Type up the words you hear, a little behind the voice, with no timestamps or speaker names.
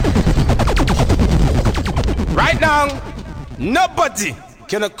long, nobody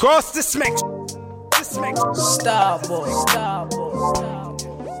can cross this mix. StarBoy.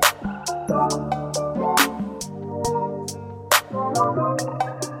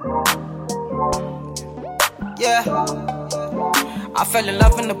 Yeah, I fell in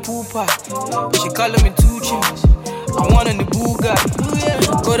love in the pool party. She calling me 2 Chainz. I want a new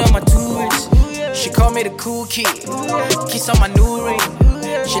Bugatti. Go to my tourists. She call me the cool kid. Kiss on my new ring.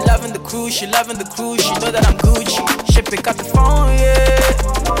 She loving the cruise, she loving the cruise. She know that I'm Gucci. She pick up the phone, yeah.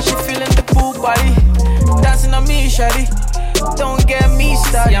 She feeling the pool body. Dancing on me, shawty. Don't get me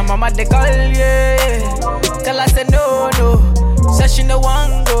started. Yeah, mama de call, yeah. Tell her say no. Said she no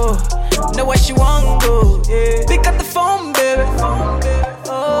want go. Know where she want go, yeah. Pick up the phone, baby.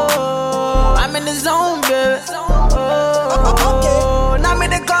 Oh, I'm in the zone, baby. Oh, now I'm in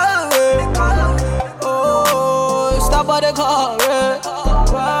the car, baby. Oh, stop by the car, baby.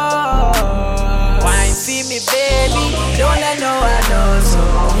 Wine feed me, baby. Don't let no one know, so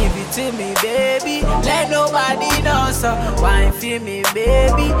give it to me, baby. Let nobody know, so wine feed me,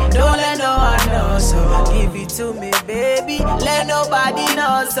 baby. Don't let no one know, so give it to me, baby. Let nobody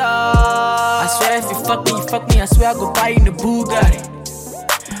know, so I swear if you fuck me, I swear I go buy you the Bugatti.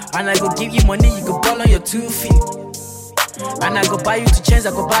 And I go give you money, you go ball on your 2 feet. And I go buy you 2 chains,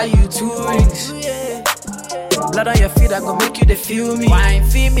 I go buy you 2 rings. Blood on your feet, I go make you the feel me. Wine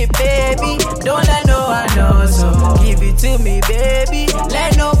feed me, baby. Don't let no one know, so give it to me, baby.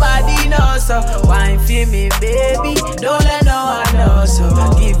 Let nobody know, so wine feed me, baby. Don't let no one know, so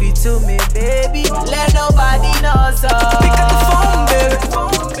give it to me, baby. Let nobody know, so pick up the phone, baby.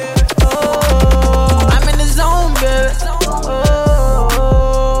 Oh, I'm in the zone, baby.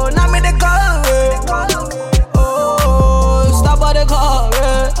 Oh, now I'm in the car, baby. Oh, stop by the car,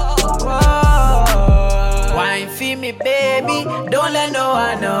 baby. Wine feed me, baby. Don't let no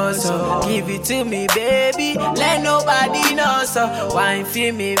one know, so give it to me, baby. Let nobody know, so wine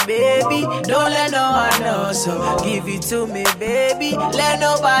feed me, baby. Don't let no one know, so give it to me, baby. Let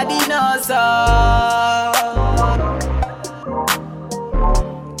nobody know, so.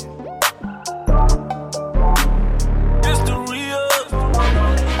 It's the real.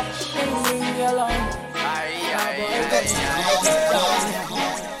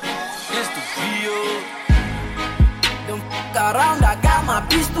 It's the real. Don't f*** around, I got my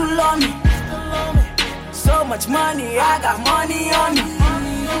pistol on me. So much money, I got money on me.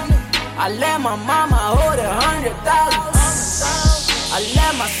 I let my mama hold 100,000. I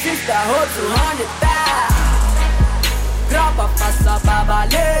let my sister hold 200,000. Drop a pasta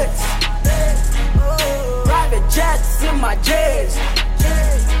babalets. Private jets in my jets.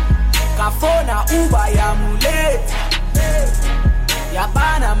 Kafona Uber ya mulet.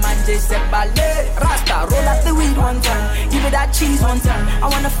 Yabana manje se ballet. Rasta roll up the weed one time. Give me that cheese one time. I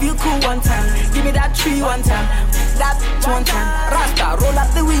wanna feel cool one time. Give me that tree one time. That one time. Rasta roll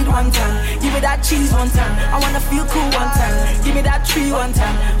up the weed one time. Give me that cheese one time. I wanna feel cool one time. Give me that tree one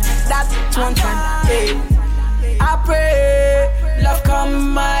time. That one time. Hey, I pray love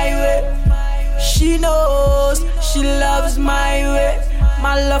come my way. She knows she loves my way.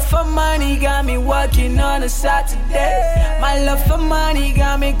 My love for money got me working on a Saturday. My love for money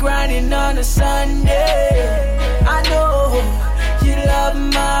got me grinding on a Sunday. I know you love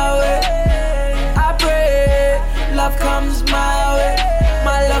my way. I pray love comes my way.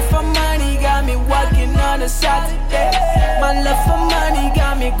 My love for money got me working on a Saturday. My love for money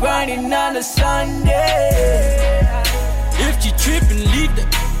got me grinding on a Sunday. If you trippin', leave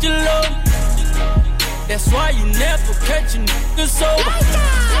that alone. That's why you never catch a nigga sober.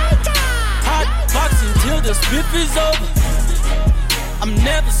 Hot boxing till the spit is over. I'm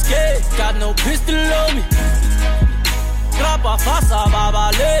never scared, got no pistol on me. Drop a Fyah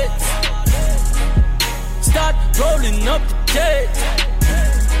babalets. Start rolling up the jet.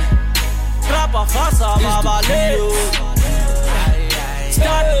 Drop a Fyah babalets.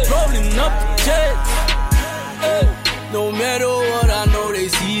 Start rolling up the jet. No matter what, I know they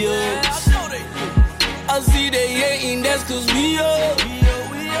see us. I see they hating, that's cause we up.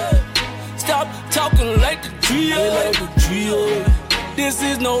 Stop talking like the trio. This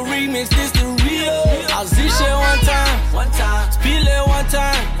is no remix, this the real. I see shit one time, spill it one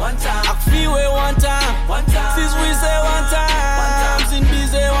time, I feel it one time, since we say one time, sin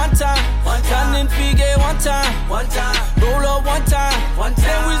busy one time, can't figure one time, roll up one time,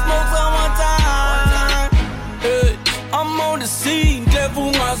 then we smoke some one time. Hey, I'm on the scene,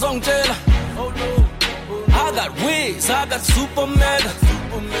 devil my song trailer. I got wigs, I got super mega.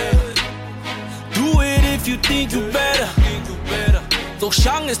 Do it if you think you better. So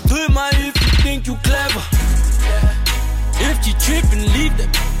shang is to my if you think you clever. If you trippin', leave that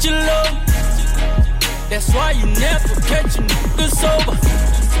bitch alone. That's why you never catch a nigga sober.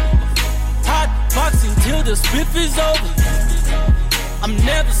 Hot boxing till the spliff is over. I'm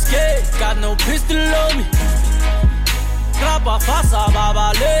never scared, got no pistol on me. Grappa fasa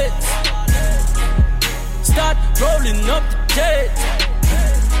babalets. Start rolling up the jet.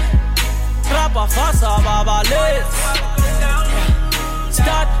 Grappa fasa babalets.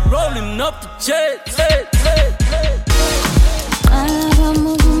 Start rolling up the jet.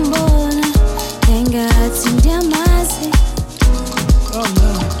 Oh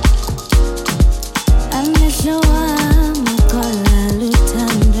no.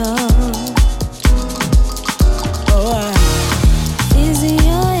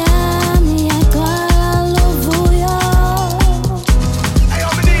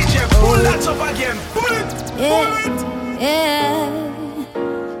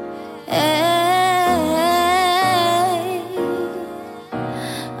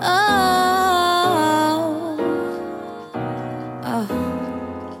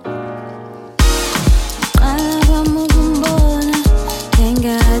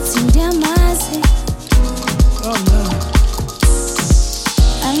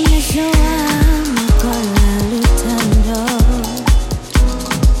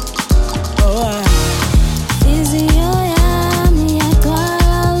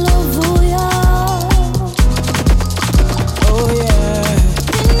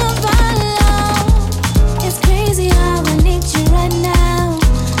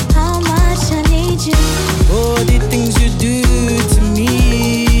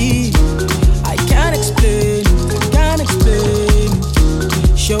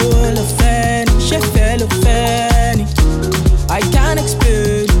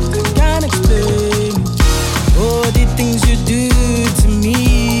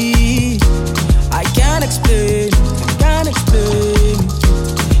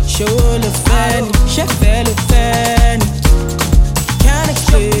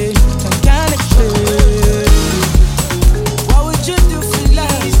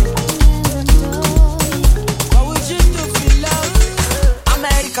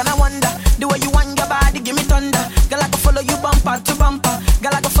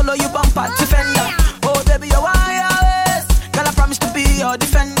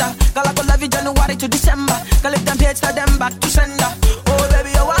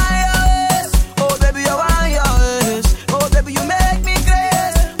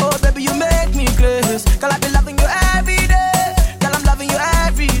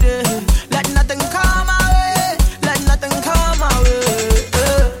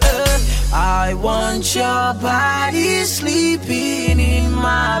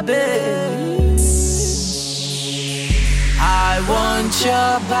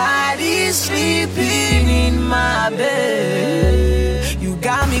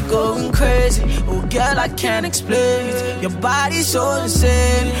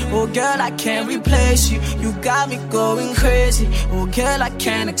 Girl, I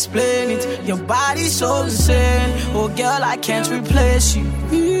can't explain it. Your body's so insane. Oh, girl, I can't replace you.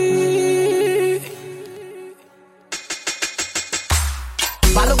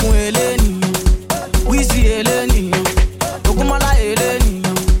 Balogun eleni, Wizzy eleni, Ogunmola eleni,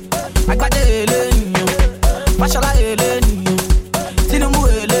 Agbade eleni, Fashola eleni, Tinubu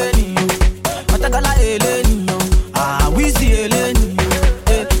eleni, Matagala eleni, Wizzy eleni,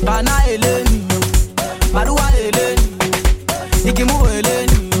 Bana eleni, Maruwa eleni. Igimu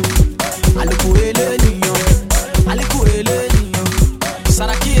eleni, Aliku eleni, Aliku eleni,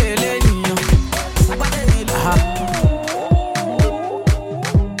 Saraki eleni, Agbade eleni.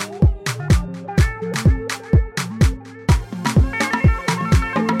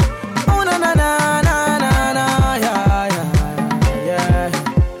 Oh na na na na na na, yeah yeah.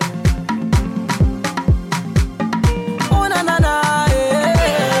 Oh na na na.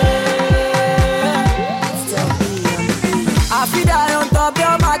 I feel that on top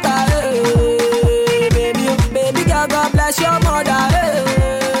your matter, hey, baby girl, God bless your mother,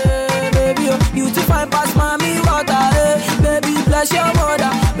 hey, baby, you too fine pass mommy water, hey, baby bless your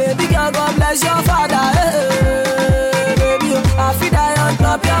mother, baby girl, God bless your father, hey, baby, I feel that on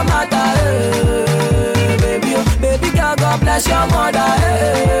top your matter, hey, baby girl, God bless your mother,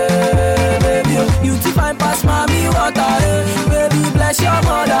 hey, baby, you too fine pass mommy water, hey, baby bless your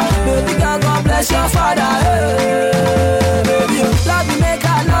mother, baby girl, God bless your father, hey. Love me, make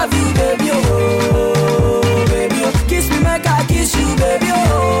I love you, baby, oh, baby, oh. Kiss me, make I kiss you, baby,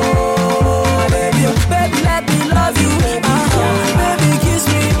 oh, baby, oh. Baby, let me love you, baby, kiss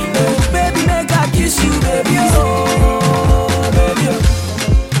me, baby, make I kiss you, baby, oh, baby, oh.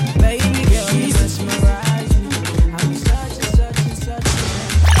 Baby, girl, you mesmerize me. I'm such.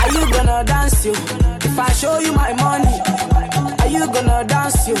 Are you gonna dance, you? If I show you my money, are you gonna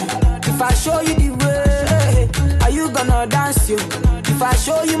dance you? If I show you the way, are you gonna dance you? If I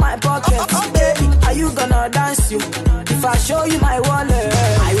show you my pockets, baby, are you gonna dance you? If I show you my wallet,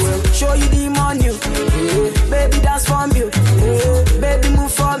 I will show you the money. Baby, dance from you. Baby,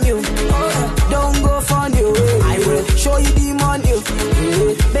 move from you. Don't go from you. I will show you the money.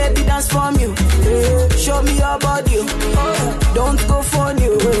 Baby, dance from you. Show me your body. Don't go from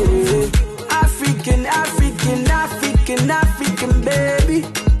you. African, African, African, African, baby.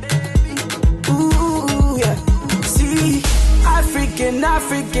 Ooh, yeah. See, African,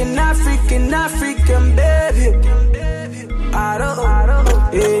 African, African, African, baby. I don't know,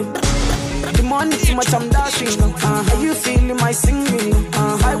 yeah. The money too much, I'm dashing. Are you feeling my singing?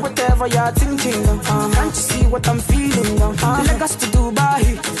 Hi, whatever you're thinking. Can't you see what I'm feeling? Lagos to Dubai,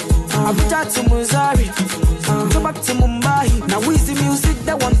 Abuja to Missouri, go back to Mumbai. Now is the music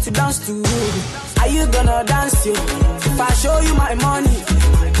that want to dance to? Are you gonna dance you? If I show you my money,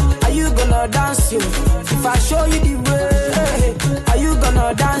 are you gonna dance you? If I show you the way, are you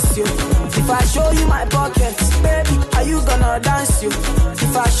gonna dance you? If I show you my pockets, baby, are you gonna dance you?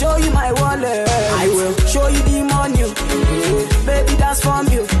 If I show you my wallet, I will show you the money. Baby, dance from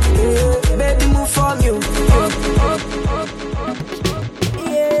you. Baby, move from you.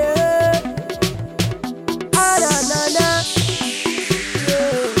 Yeah. Ah, na, na, na.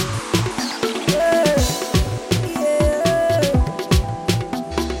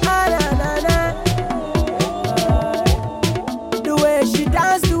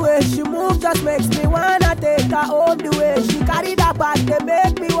 Just makes me wanna take her home. The way she carry that bag, they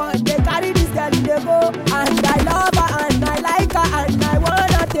make me want to carry this girl in the go. And I love her and I like her and I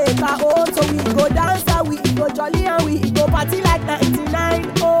wanna take her home. So we go dance and we go jolly and we go party like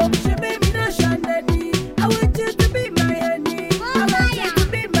 99. Oh, she made me no shandy. I want you to be my honey. I want you to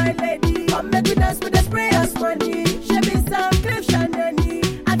be my lady. Come make me dance with the sprayers money. She be some cliff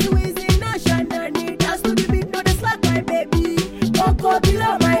shandy. I do easy no shandy. Dance to the beat, no the slack my baby. Coco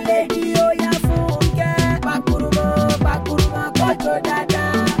below my lady.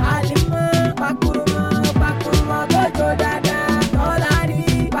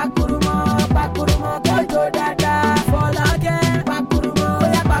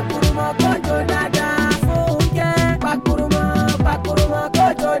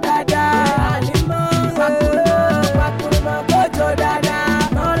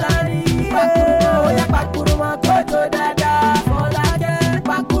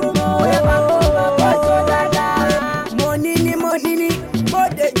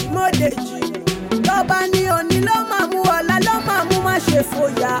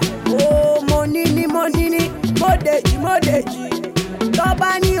 Oh, money ni modeji. Tọ́ba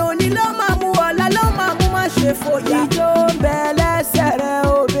ní òní ló máa mú ọ̀la ló máa mú má ṣe fòyà. Ìjó ń bẹ lẹ́sẹ̀ rẹ̀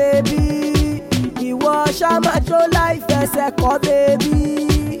o bèbí. Ìwọ ṣàmájó láì fẹsẹ̀ kọ́ bèbí.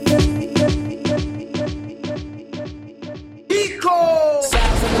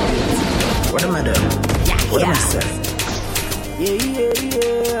 What am I doing? What am I saying?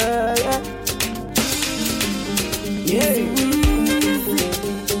 Yeah.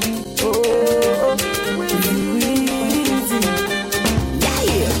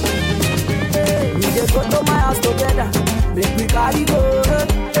 Go to my house together, make we carry go.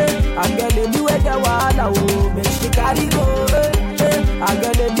 I get the new way the wahala, oh, make she carry go. I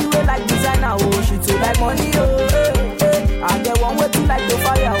get the new way like designer, oh, she too like money, oh. I get one way to like the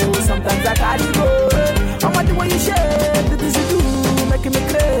fire, oh, sometimes I carry go. I'm the way you shake, the things you do, making me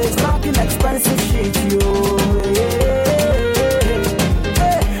crazy, talking expensive shit, yo.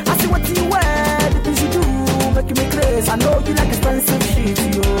 I see what you wear, the things you do, making me crazy. I know you like expensive shit,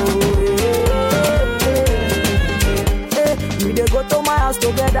 yo. We dey go to my house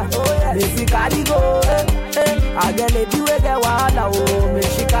together, oh yeah. Make we carry go, I get lady way get wahala, oh. Make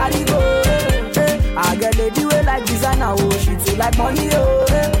she carry go, I get lady way like designer, oh. She too like money, oh.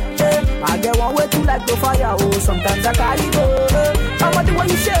 I get one way to like the fire, oh. Sometimes I carry go. I want the way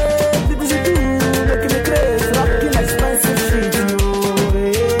you shake, the things you do, making me crazy, rocking expensive shit, yo.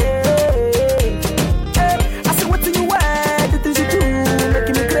 I say what do you wear, the things you do,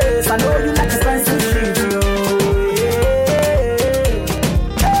 making me crazy. I know you like expensive shit, yo.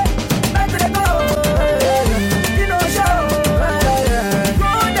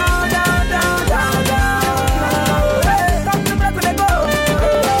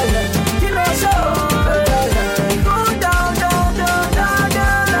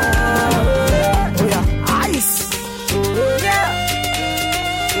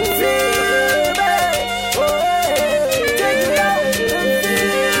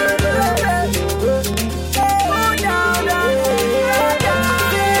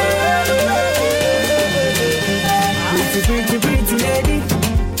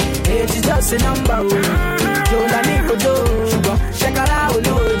 say number one. Jola Nico Joe, Shakara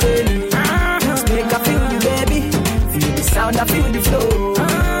Olo Jelly. Just make I feel you, baby. Feel the sound, I feel the flow.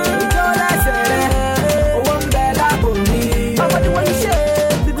 Jola say, oh, one bella boni. I want the one you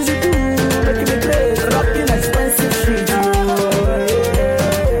share, because you do. Making me place, rocking expensive street.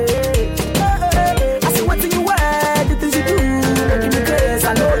 I see what you wear, the things you do. Making me place,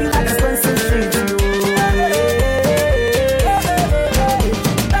 I know you like expensive street.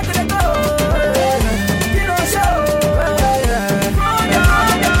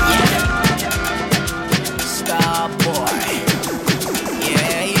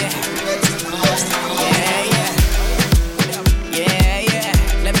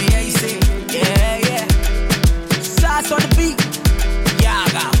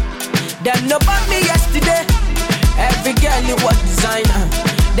 What designer?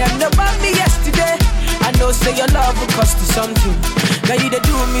 Them no bought me yesterday. I know say your love will cost you something. Now you they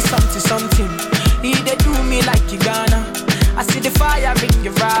do me something. You they do me like you gonna. I see the fire in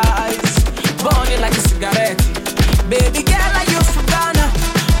your eyes, burning like a cigarette. Baby girl, are you from Ghana?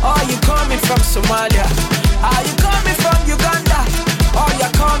 Or you coming from Somalia? Are you coming from Uganda? Or you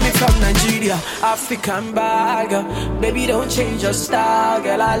coming from Nigeria? African bagger. Baby, don't change your style,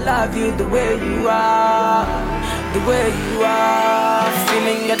 girl. I love you the way you are. The way you are,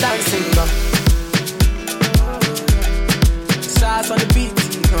 feeling your dancing, girl. Stars on the beat,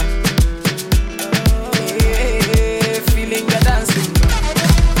 girl. Yeah, feeling your dancing, girl.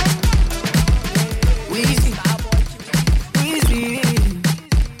 Wizkid,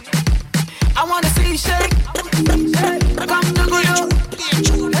 I wanna see you shake. Come to go do.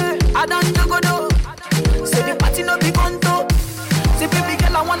 I don't go do. Say the party no be conto. Say baby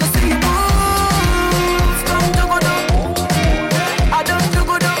girl, I wanna see you move.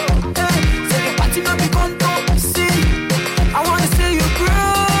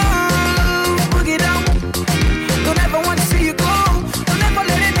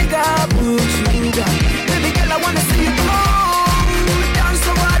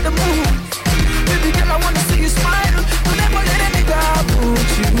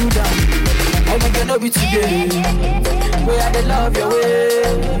 Be today, we had to love your way.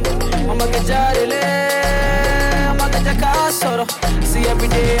 I'ma get you I'ma get your car sort. See every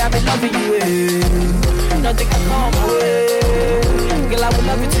day I be loving you. Nothing can come away. Girl, I will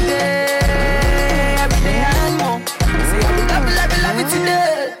love you today. Every day and more. See I will love you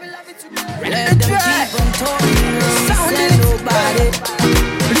today. Let them keep on talking, say nobody.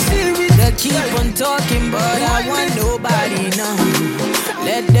 They keep on talking, but I want nobody now.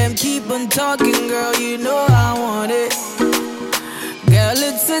 Let them keep on talking, girl, you know I want it. Girl,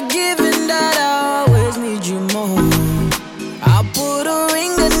 it's a given that I always need you more. I'll put a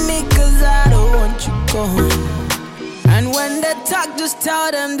ring on it cause I don't want you gone. And when they talk, just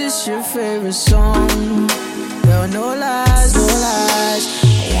tell them this your favorite song. Girl, no lies, no lies.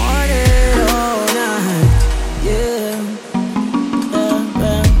 I want it all night, yeah.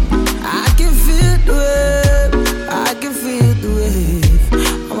 I can feel the wave, I can feel the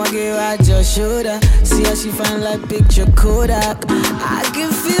wave. I'ma get right your shoulder, see how she find like picture Kodak. I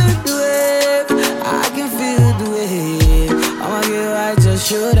can feel the wave, I can feel the wave. I'ma get right your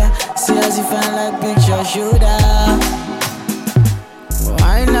shoulder, see how she find like picture shoulder.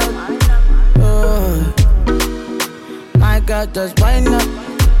 Why not? Oh, my God, just wind up,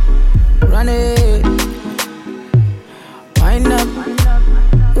 run it, wind up.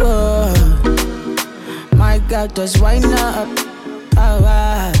 Oh, my God, just wind up.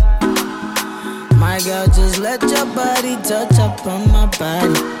 Alright, my girl, just let your body touch up on my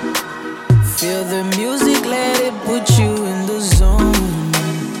body. Feel the music, let it put you in the zone.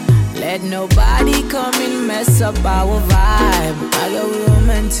 Let nobody come and mess up our vibe. I got we were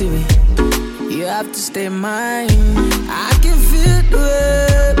meant to be. You have to stay mine. I can feel the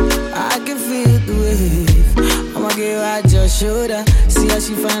wave, I can feel the wave. I'ma get right your shoulder, see how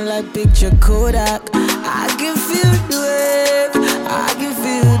she find like picture Kodak. I can feel the wave, I can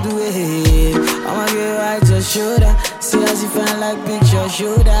feel the wave. I'ma get right your shoulder, see how she find like picture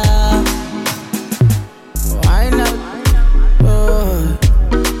shoulder. Why not? Oh,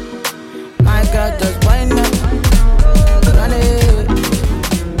 my God, just wind up, run it.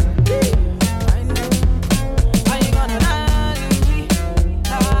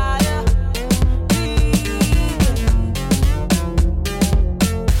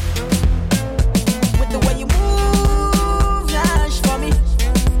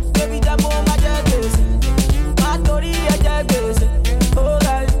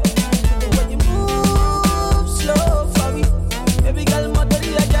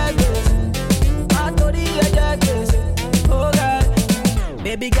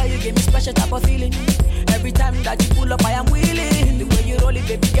 special type of feeling. Every time that you pull up, I am willing. The way you roll it,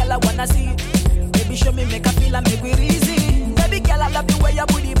 baby girl, I wanna see it. Baby, show me, make a feel and make we reason. Baby girl, I love the way your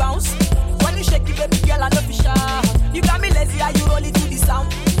booty bounce. When you shake it, baby girl, I love you sharp. You got me lazy, how you roll it to the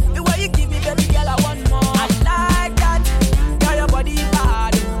sound. The way you give me, baby girl, I want more. I like that, girl, your body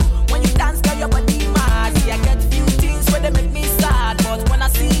bad. When you dance, girl, your body mad. See, I get few things where they make me sad, but when I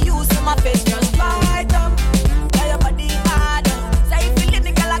see you, see my face just light up. Girl, your body mad. Say if you leave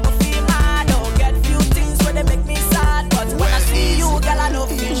me, girl, I go feel mad. Oh, get few things where they make me sad, but when I see you, girl, I know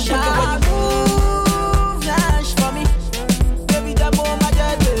feel shy. When you move, dash for me, baby, jump on my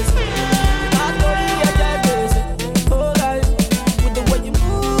jet.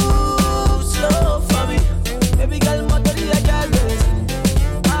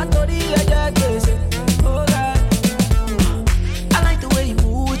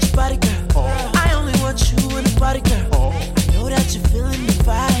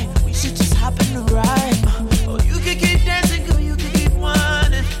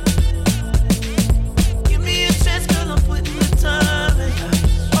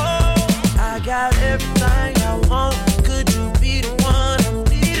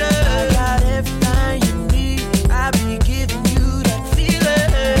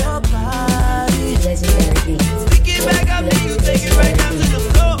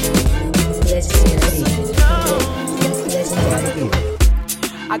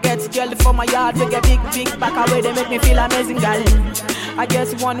 For my yard, we get big back away, they make me feel amazing, girl. I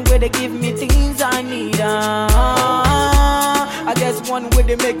guess one way they give me things I need. I guess one way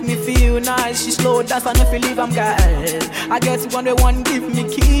they make me feel nice. She slow dance and if you leave, I'm girl. I guess one way one give me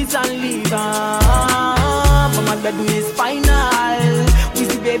keys and leave. But my bed is final. We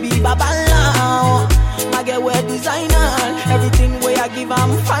see baby baba now. I get wear designer. Everything way I give,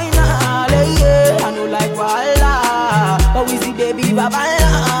 I'm final. Yeah, I know like voila. But we see baby baba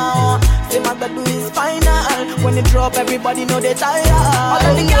now. Say my bed is final. When they drop, everybody know they tired. All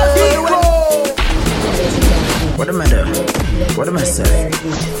of the girls do it. What am I doing? What am I saying?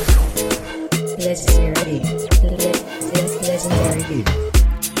 Legendary.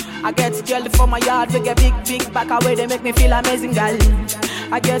 I get girl for my yard, we get big back away, they make me feel amazing, girl.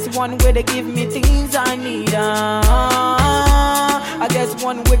 I guess one way they give me things I need. I guess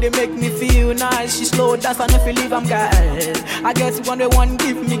one way they make me feel nice. She slow dance and if you leave, I'm girl. I guess one way one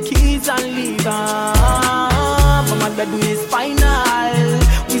give me keys and leave. But my bed is final.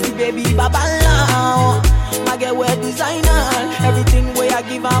 We see baby baba now. I get wear designer. Everything way I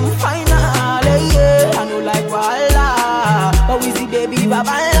give, I'm final. Yeah, I know like voila. But we see baby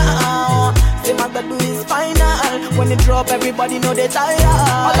baba now. Say my bed is final. When they drop, everybody know they tired.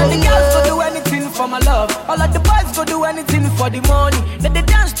 All of the girls go do anything for my love. All of the boys go do anything for the money. Then they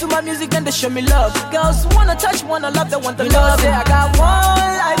dance to my music, then they show me love. Girls wanna touch, wanna love, they want the love. Say I got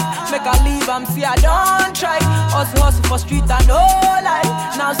one life, make I leave, I'm see I don't try. Hustle for street and no life.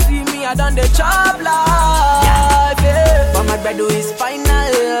 Now see me, I done the job life. Yeah. But my bed is final.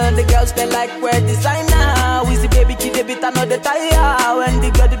 The girls they like wear designer. We see baby kid, they beat another tire. When the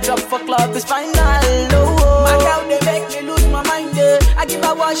girl drop for club is final. Oh, my girl they make me lose my mind. I give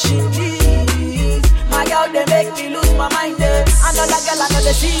her what she needs. My girl they make me lose my mind. Another girl,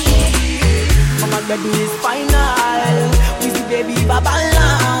 another see. But my bed is final. We see baby baba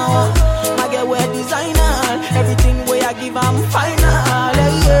now. My girl wear designer. Everything way I give I'm final.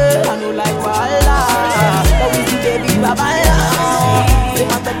 Yeah, I know like voila. But we see baby baba now. Say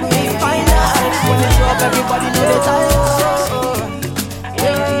my bed is final. When they show up, everybody know they tired.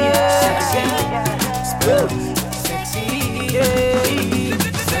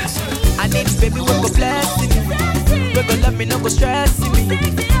 I need baby we go bless me, we go love me, no go stress me.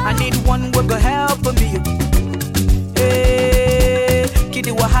 I need one we go help me. Hey,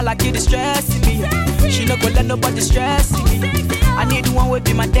 kitty wahala, kitty stress me. She no go let nobody stress me. I need one will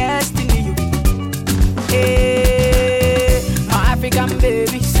be my destiny. Hey, my African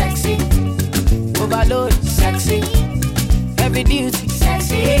baby, sexy, overload, sexy, heavy duty,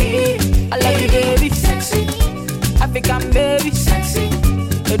 sexy. I love you, baby, sexy, African baby, sexy.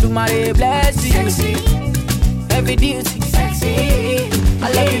 You do my bless you, sexy, heavy duty, sexy. I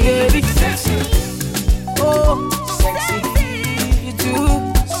love you, baby, sexy. Oh, sexy, you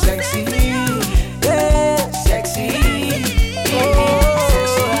too, sexy, yeah, sexy. Oh,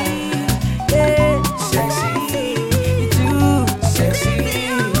 yeah, sexy, you too, sexy,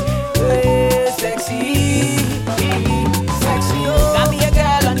 yeah, sexy, sexy. Got me a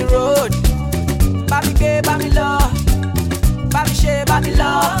girl on the road, baby gay, baby love, baby share, baby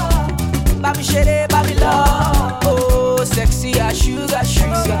love, baby share, baby love. Oh, sexy as sugar,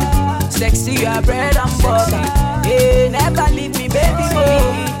 sugar, sexy as bread and butter. Hey, never leave me, baby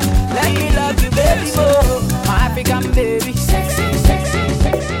boy. Let me love you, baby, oh. My African baby. Sexy, sexy,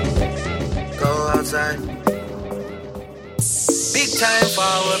 sexy. Go outside. Big time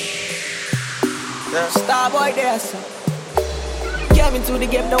forward. Yeah. StarBoy there, son. Came into the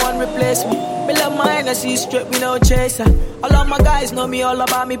game, no one replace me. Me love my energy, straight, me no chaser. All of my guys know me all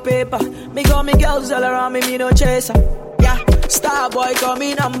about me paper. Me got me girls all around me, me no chaser. Yeah, StarBoy call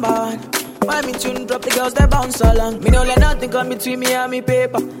me number one. When me tune drop, the girls they bounce along. Me no let nothing come between me and me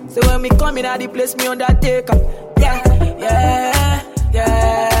paper. So when me come in at the place, me undertaker. Yeah, yeah,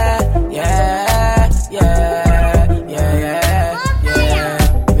 yeah, yeah, yeah, yeah, yeah, yeah.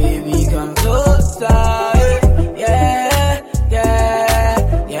 Baby, come closer. Yeah, yeah,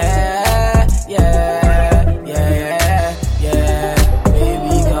 yeah, yeah, yeah, yeah.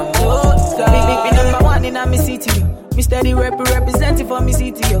 Baby, come closer. Be number one in my city. Me steady representing for me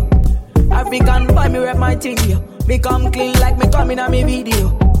city, yo. African boy, me rep my thing, yo. Me come clean like me coming on me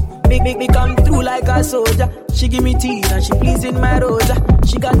video. Me come through like a soldier. She give me tea and she pleasing my rosa.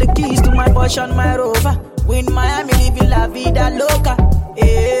 She got the keys to my Porsche and my Rover. We in Miami living la vida loca.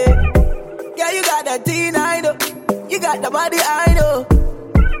 Yeah, yeah, you got the teen, I know. You got the body, I know.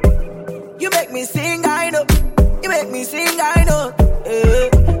 You make me sing, I know. You make me sing, I know.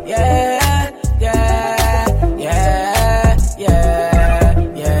 Yeah, yeah, yeah, yeah, yeah,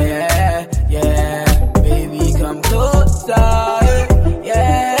 yeah, yeah. Baby, come closer.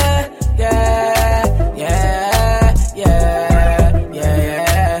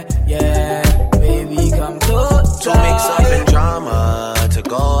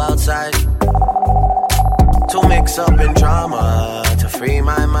 Up in drama to free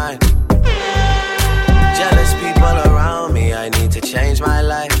my mind. Jealous people around me, I need to change my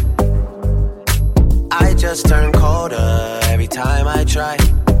life. I just turn colder every time I try.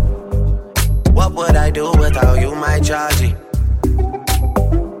 What would I do without you, my Georgie?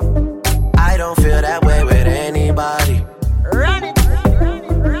 I don't feel that way with anybody. Run it, run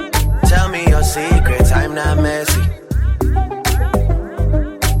it, run it. Tell me your secrets, I'm not messy.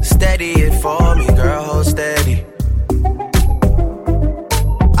 Steady it for me, girl, hold steady.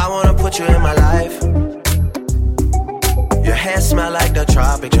 Put you in my life. Your hair smell like the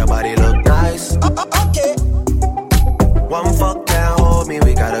tropics, your body look nice. Okay. One fuck can't hold me,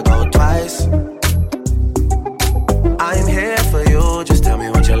 we gotta go twice. I'm here for you, just tell me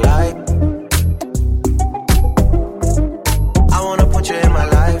what you like. I wanna put you in my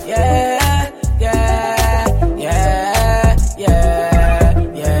life. Yeah, yeah, yeah, yeah,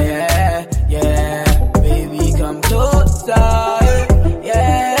 yeah, yeah, yeah. Baby, come closer.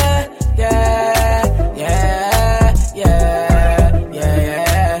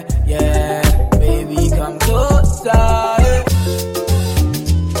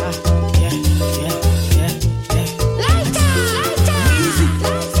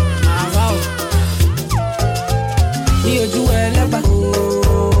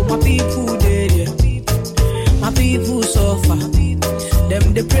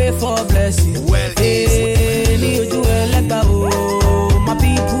 They pray for blessing. Well, my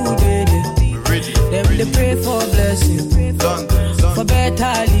people they pray for blessing. For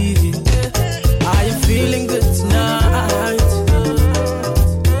better living. I am feeling good tonight.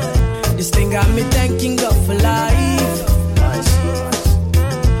 This thing got me thanking God for life.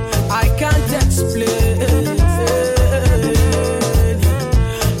 I can't explain.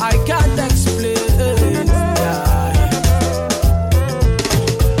 I can't explain.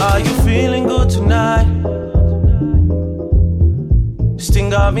 Are you feeling good tonight? This thing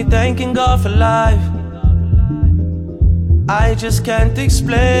got me thanking God for life. I just can't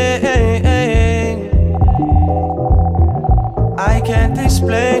explain. I can't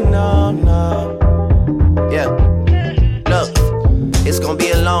explain, no, no. Yeah, look, it's gonna be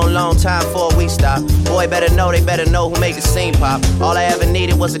a long, long time before we stop. Boy, better know, they better know who make the scene pop. All I ever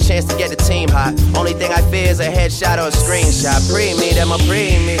needed was a chance to get the team hot. Only thing I fear is a headshot or a screenshot. Pre-me, them a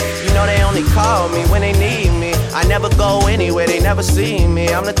pre-me. You know they only call me when they need me. I never go anywhere, they never see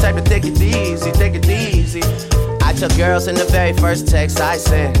me. I'm the type to take it easy, take it easy. I took girls in the very first text I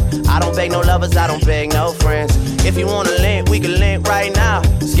sent. I don't beg no lovers, I don't beg no friends. If you wanna link, we can link right now.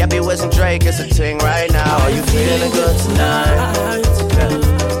 Skeppy, Wiz, and Drake, it's a ting right now. Are you feeling good tonight?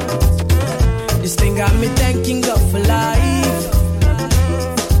 This thing got me thanking God for life.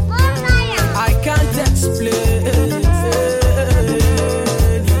 I can't explain.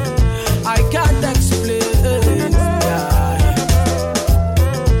 I can't explain.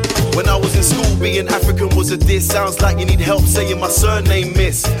 When I was in school, being African was of this sounds like you need help saying my surname,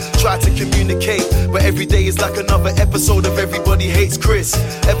 miss. Try to communicate, but every day is like another episode of Everybody Hates Chris.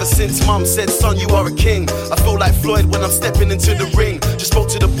 Ever since mum said, son, you are a king, I feel like Floyd when I'm stepping into the ring. Just spoke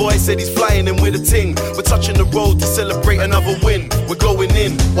to the boy, said he's flying in with a ting. We're touching the road to celebrate another win. We're going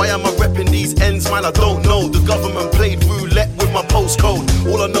in. Why am I repping these ends, man? I don't know. The government played roulette with my postcode.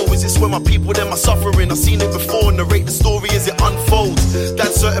 All I know is it's where my people, them are suffering. I've seen it before, narrate the story as it unfolds.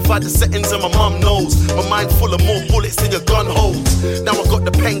 Dad certified the settings and my mum knows. My mind full of more bullets than your gun holds. Now I got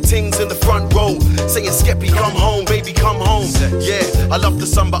the paintings in the front row, saying Skeppy, come home, baby, come home. Yeah, I love the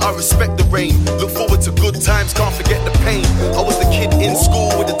sun, but I respect the rain. Look forward to good times, can't forget the pain. I was the kid in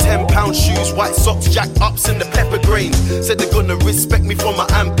school with the 10-pound shoes, white socks, jack-ups and the pepper grains. Said they're gonna respect me for my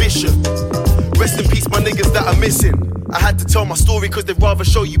ambition. Rest in peace, my niggas that are missing. I had to tell my story cause they'd rather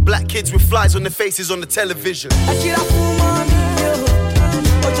show you black kids with flies on their faces on the television.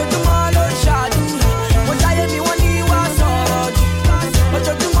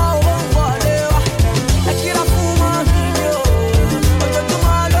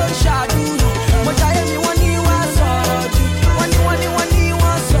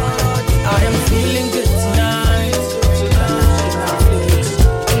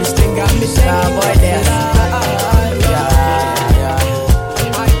 StarBoy there. I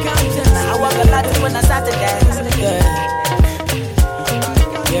can't tell. I walk a lot when I start to dance.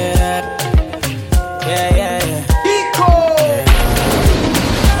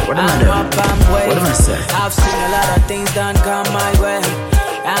 What am I doing? What am I saying? I've seen a lot of things done come my way.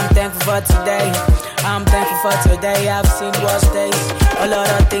 I'm thankful for today. I'm thankful for today. I've seen worse days. A lot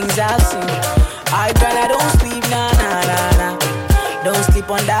of things I've seen. I don't sleep, nah, nah, nah, nah. Don't sleep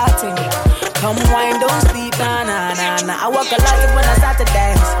on that thing. Come wine, don't sleep, nah, nah, nah, nah. I walk a lot when I start to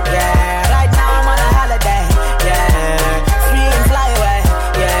dance. Yeah, right now I'm on a holiday. Yeah, free and fly away.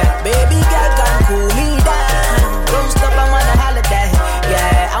 Yeah, baby girl can cool me down. Don't stop, I'm on a holiday.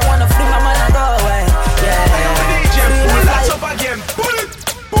 Yeah, I wanna free my man and go away. Yeah, Pull that up again. Pull it.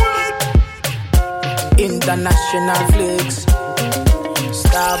 International flicks.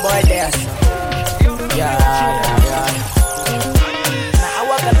 StarBoy there. Yeah. Now I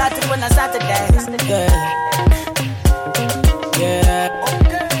walk a lot when I start to dance. Yeah.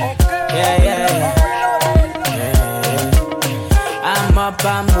 I'm up,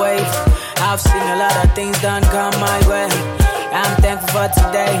 I'm wave. I've seen a lot of things done come my way. I'm thankful for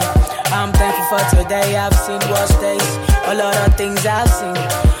today. I'm thankful for today. I've seen worse days. A lot of things I've seen.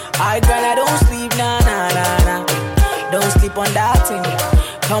 I don't sleep, nah, nah, nah, nah. Don't sleep on that thing.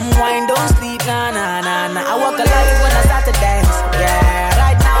 Come wine, don't sleep, nah, nah, nah, nah. I walk a lot when I start to dance. Yeah,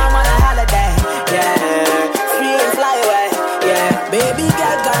 right now I'm on a holiday. Yeah, free and fly away. Yeah, baby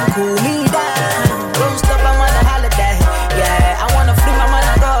girl can cool me down. Don't stop, I'm on a holiday. Yeah, I wanna free my man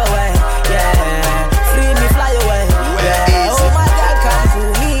and go away. Yeah, free me, fly away. Yeah, oh my God, can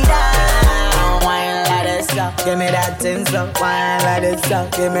cool me down. Wine like this up, give me that thing up. Wine like this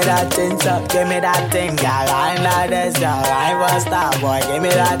up, give me that thing up. Give me that thing, girl. Wine like this up. I was StarBoy, give me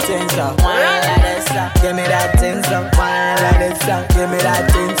that thing up. Wine like this up, give me that thing up. Wine like this up, give me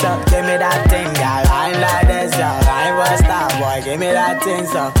that thing up. Give me that thing, girl. Wine like this up. I was StarBoy, give me that thing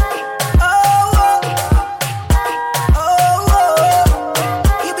up.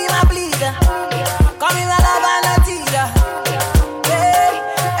 You be my pleaser. Call me my love and a teaser.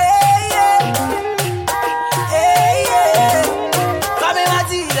 Call me my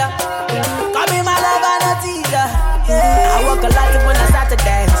teaser. Call me my love and a teaser. I walk a lot when I start to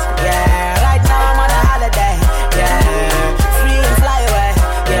dance. Yeah, right now I'm on a holiday. Yeah, free and fly away.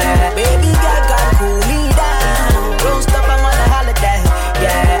 Yeah, baby girl can cool me down. Don't stop, I'm on a holiday.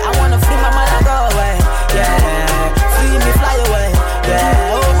 Yeah, I wanna free my man and go away. Yeah, free me, fly away.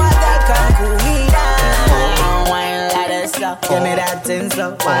 Yeah, oh my God, can cool me down. Wine like this up, give me that thing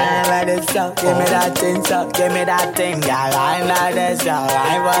up. Wine like this up, give me that thing up. Give me that thing, girl. Wine like this up.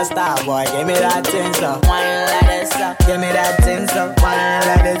 I was StarBoy, give me that thing up. Wine like this up, give me that thing up. Wine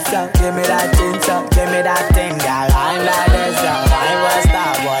like this up, give me that thing up. Give me that thing, girl. Wine like this up. I was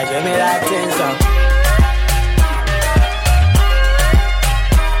StarBoy, give me that thing up.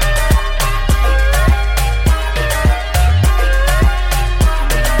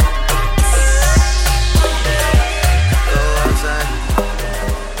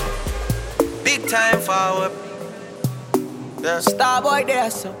 Big time forward. Yeah. StarBoy there,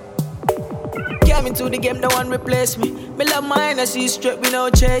 so came into the game, no one replace me. Me love my energy straight, we no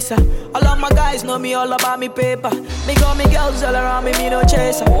chaser. All of my guys know me all about me paper. Me got me girls all around me, me no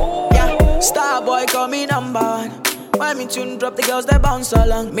chaser. Yeah, StarBoy call me number one. When me tune drop, the girls they bounce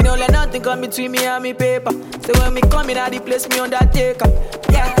along. Me no let nothing come between me and me paper. So when me come in at the place, me on that take up.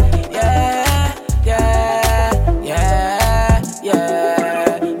 Yeah.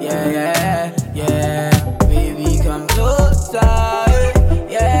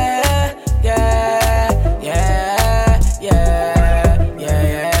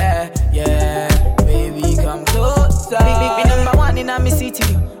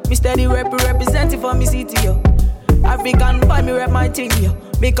 African boy, me rep my thing, yo.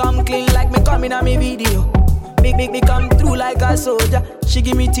 Me come clean like me coming on me video. Me come through like a soldier. She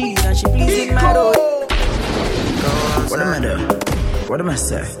give me tea and she pleasing my road. What am I doing? What am I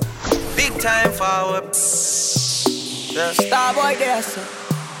saying? Big time forward. Yeah. StarBoy there, sir.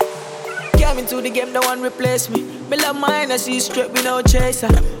 Came into the game, no one replace me. Me love mine, I see straight with no chaser.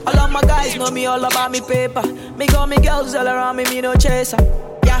 All of my guys know me all about me paper. Me got me girls all around me, me no chaser.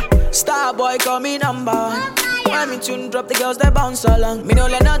 Yeah, StarBoy call me number one. When me tune drop, the girls they bounce along. Me no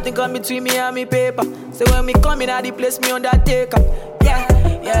let nothing come between me and me paper. So when me come in at the place, me on that take up. Yeah,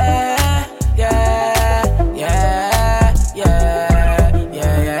 yeah, yeah, yeah, yeah,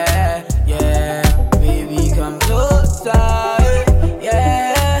 yeah, yeah. Baby, come closer.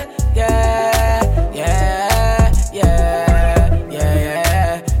 Yeah, yeah, yeah, yeah,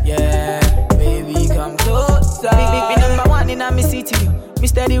 yeah, yeah. Baby, come closer. Big number one in a me city, yo. Me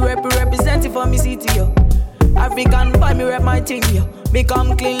steady representing for me city, yo. African boy, me rep my thing, yo. Me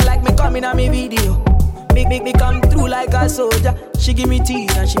come clean like me coming on me video. Me come through like a soldier. She give me tea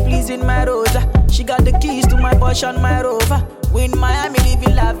and she pleasing my rosa. She got the keys to my Porsche and my Rover. We in Miami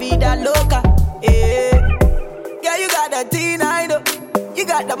living la vida loca. Yeah, yeah, you got the teen, I know. You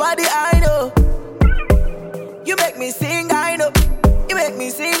got the body, I know. You make me sing, I know. You make me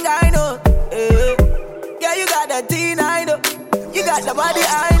sing, I know. Yeah, you got the teen, I know. You got the body,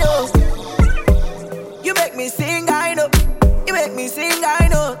 I know. You make me sing, I know. You make me sing, I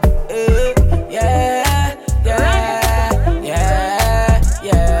know. Yeah, yeah, yeah, yeah,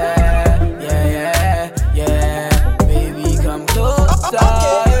 yeah, yeah. Baby, come closer.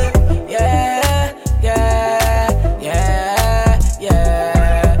 Yeah, yeah, yeah,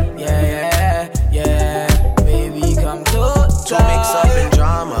 yeah, yeah, yeah. Baby, come closer. To mix up in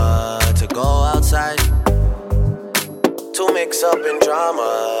drama, to go outside. To mix up in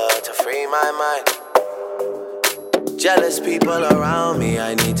drama, to free my mind. Jealous people around me,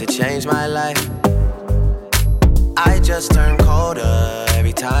 I need to change my life. I just turn colder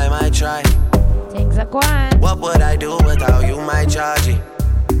every time I try. Things are going. What would I do without you, my Georgie?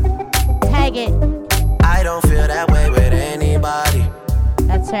 Tag it. I don't feel that way with anybody.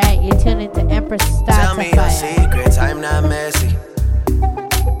 That's right, you tune into Empress Star. Tell me your secrets, I'm not messy.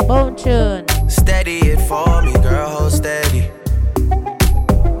 Boom tune. Steady it for me, girl, hold steady.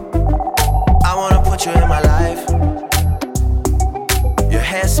 I wanna put you in my life. Your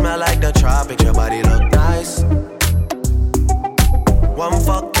hair smell like the tropics, your body look nice. One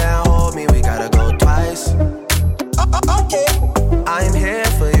fuck can't hold me, we gotta go twice. Okay. I'm here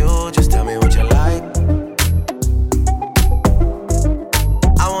for you, just tell me what you like.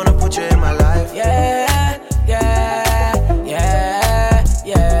 I wanna put you in my life. Yeah, yeah, yeah,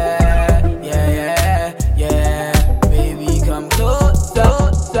 yeah, yeah, yeah. Baby, come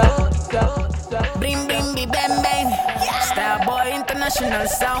closer. Bring, bring, be bang, bang. StarBoy international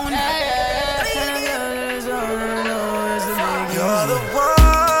sound. You're the one.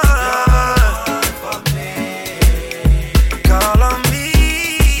 Call on me.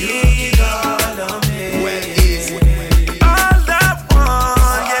 You call on me. Where is it? All that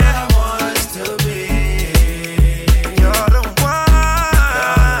one, yeah. Wants to be. You're the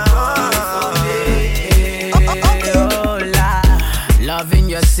one. Oh, loving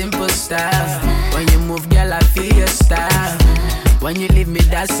your simple style. When you move, girl, I feel your style. When you leave me,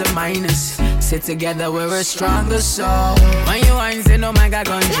 that's a minus. Sit together, we're stronger, so when you whine, say no man got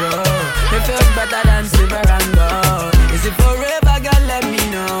control. It feels better than silver and gold. Is it forever, girl, let me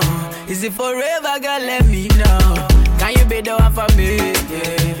know. Is it forever, girl, let me know. Can you be the one for me?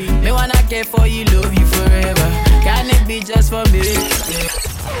 Yeah. Me wanna care for you, love you forever. Can it be just for me?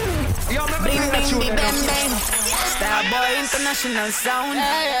 Yeah. Bring, bring, bang, bang. StarBoy international sound.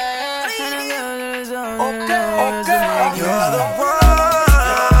 Okay. You're the one.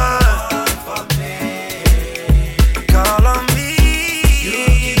 Call on me.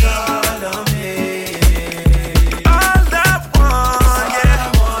 You call on me. All that one,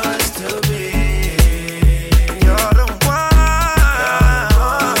 yeah. Wants to be. You're the one.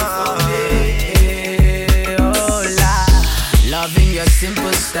 Oh, loving your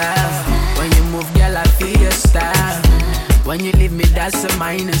simple style. When you move, girl, I feel your style. When you leave me, that's a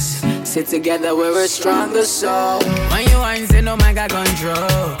minus. Sit together, we're stronger, so when you whine, say no man got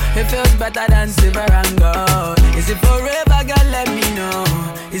control. It feels better than silver and gold. Is it forever, girl, let me know.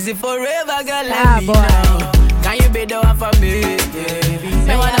 Is it forever, girl, let me know. Can you be the one for me? Yeah.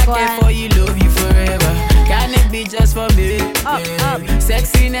 Me wanna care for you, love you forever. Can it be just for me? Yeah.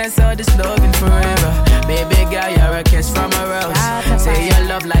 Sexiness or this loving forever. Baby girl, you're a kiss from a rose. Say your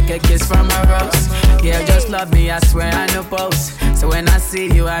love like a kiss from a rose. Yeah, just love me, I swear I no post. So when I see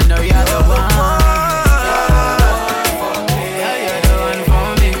you, I know you're the one.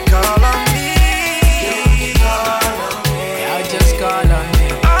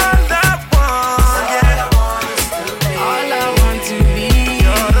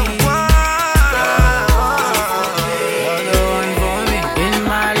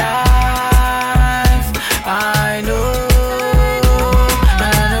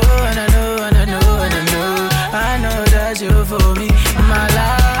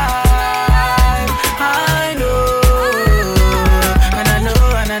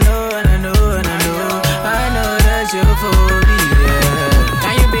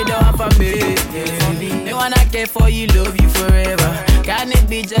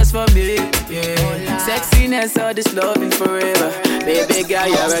 happiness or this loving forever. Baby girl,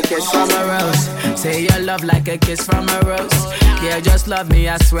 you're a kiss from a rose. Say your love like a kiss from a rose. Yeah, just love me,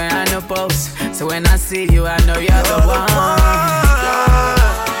 I swear I no post. So when I see you, I know you're the one.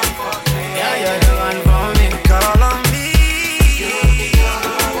 Yeah, you're the one for me. Call on me.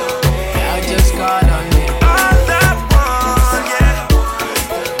 Yeah, just call on me. I'm that one, yeah.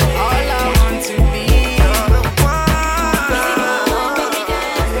 All I want to be. You're the one.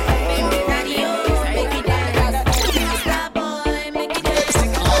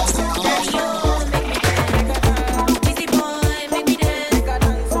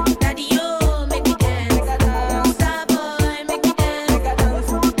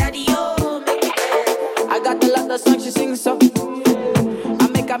 I got a lot of songs she sings so. I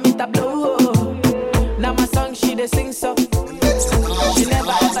make her meet a blow. Now my song she dey sing so. She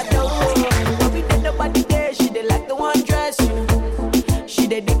never ever do. But we did nobody there. She dey like the one dress, you know. She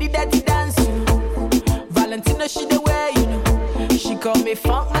dey do the dirty dance, you know. Valentino she dey wear, you know. She call me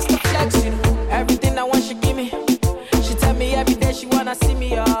Funk Master Flex, you know. Everything I want she give me. She tell me every day she wanna see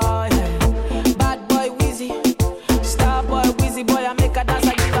me, oh yeah. Bad boy Wizzy, StarBoy Wizzy boy, I make her dance,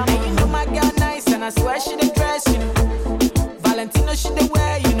 I give her money. You know my girl nice and I swear she dey dress, you know. Valentino she dey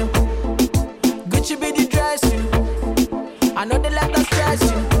wear, you know. Gucci be the dress, you know. I know they let us stress,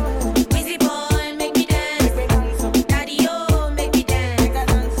 you know. Wizzy boy, make me dance. Daddy, oh, make me dance.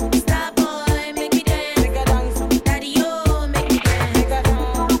 StarBoy, make me dance. Daddy, oh, make me dance.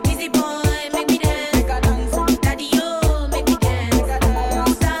 Wizzy boy, make me dance. Daddy, oh, make me dance.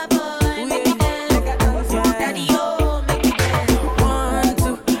 StarBoy, make me dance. Daddy, oh, make me dance. 1,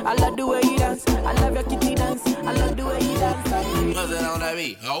 2, I love the way you dance. I love your kitty dance. I love the way you dance.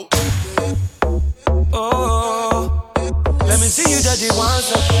 Oh, let me see you dirty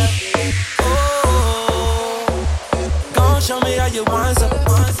once up. Oh, gon' show me how you want some.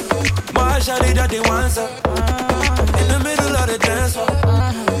 My shawty dirty once up. In the middle of the dance floor.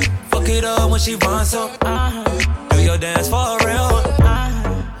 Fuck it up when she wants some. Do your dance for real.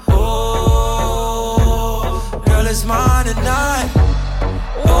 Oh, girl, it's mine tonight.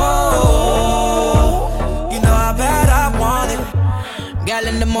 Oh, you know how bad I want it. Girl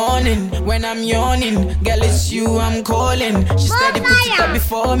in the morning, when I'm yawning, girl it's you I'm calling. She steady put it up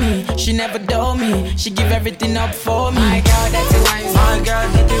before me, she never dull me. She give everything up for me. My girl, that's a wine song. My girl,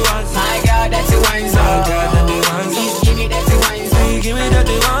 dirty once. My girl, that's a wine song. My girl, dirty once. Please give me that wine song. Give me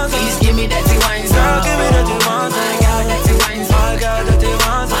dirty once. Please give me that wine song. Girl, give me dirty once. My girl, that's a wine song. My girl, dirty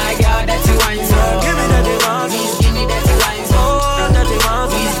once. My girl, that's a wine song. Give me dirty once. Please give me that wine song. Oh, dirty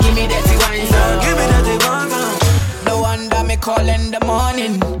once. Please give me that wine song. Give me dirty once. The one that me call in the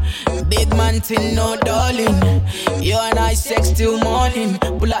morning. Big man thing, no darling. You and I sex till morning.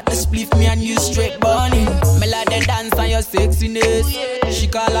 Pull out the spliff, me and you straight burning. Me like the dance on your sexiness. She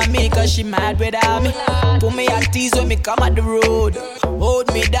call on me cause she mad without me. Put me at tease when me come at the road.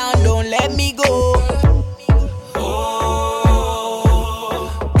 Hold me down, don't let me go.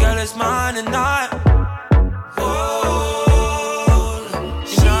 Oh, girl, it's mine tonight. Oh,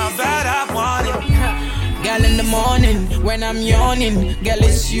 you know how bad I want it. Girl in the morning, when I'm yawning, girl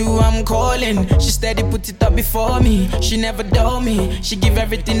it's you I'm calling. She steady put it up before me, she never dull me. She give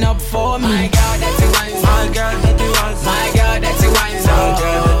everything up for me. My girl, that's a wine song. My girl, dirty once. My girl, that's a wine song. My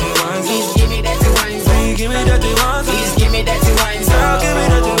girl, dirty once. Please give me that wine song. Please give me dirty once. Please give me that wine song. Girl, give me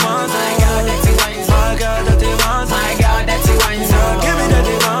dirty once. My girl, that's a wine song. My girl, dirty once. My girl, that's a wine song. Give me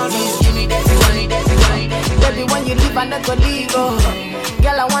dirty once. Please give me that wine. Baby, when you leave, I never leave. Oh.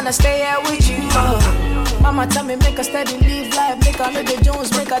 Girl, I wanna stay here with you. Oh. Mama tell me make a steady live life, make a little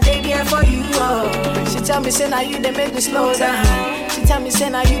Jones, make a day there for you. Oh. She tell me say now you they make me slow down. She tell me say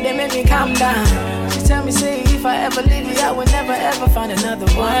now you they make me calm down. She tell me say if I ever leave you, I will never ever find another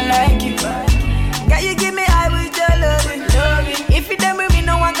one like you. Girl, you give me high with your loving. If you done with me,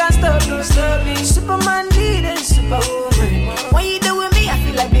 no one can stop you. Superman leading superwoman. When you do with me, I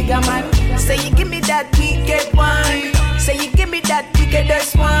feel like bigger man. Say you give me that wicked wine. Say you give me that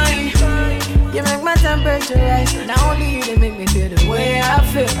wickedest wine. You make my temperature rise. Not only you, they make me feel the way I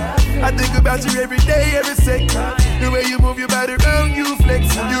feel. I think about you every day, every second. The way you move your body around, you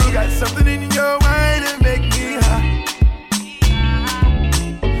flex. And you got something in your mind that make me high.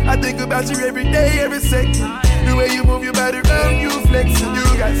 I think about you every day, every second. The way you move your body around, you flex. And you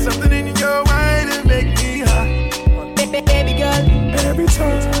got something in your mind that make me high. Baby girl, every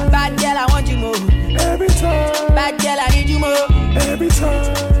time. Bad girl, I want you more. Every time. Bad girl, I need you more. Every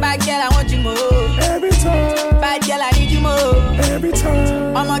time. Bad girl, I want you more. Every time. Bad girl, I need you more. Every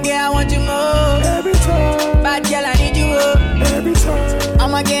time. I'm a girl, I want you more. Every time. Bad girl, I need you more. Every time.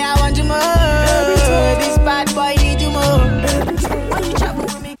 I'm a girl, I want you more. Every time. This bad boy need you more. Every time. When you travel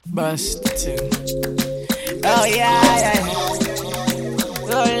with me, Bust it. Oh yeah.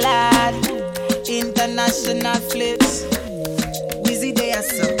 Oh lad, international flips. Wizzy there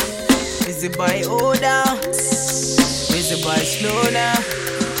so. Wizzy boy hold down. Wizzy boy slow down.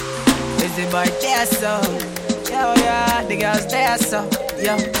 Wizzy boy there so. Yo yeah, the girls there so.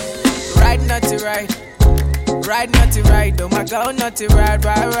 Yo, ride not to ride. Ride not to ride, oh my girl not to ride.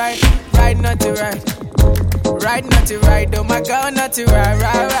 Ride not to ride. Ride not to ride, oh my girl not to ride.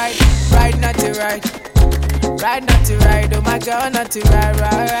 Ride not to ride. Ride not to ride, oh my girl not to ride.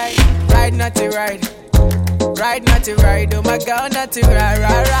 Ride not to ride. Ride not to ride, oh my girl not to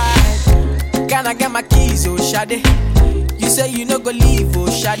ride. Can I get my keys, oh Shade? You say you no go leave, oh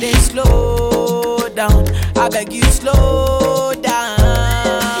Shade. Slow down, I beg you slow down.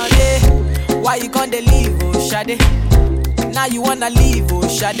 Why you can't leave, oh Shade? Now you wanna leave, oh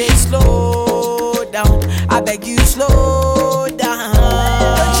Shade. Slow down, I beg you slow down.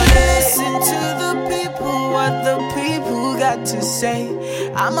 Don't you listen to the people, what the people got to say.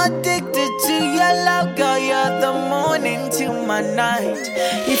 I'm addicted to your love, girl. You're the morning till my night.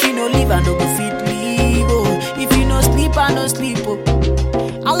 If you no leave, I no go fit leave, oh. If you no sleep, I no sleep, oh.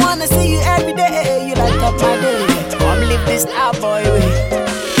 I wanna see you every day, you like up my day. Come live this StarBoy way.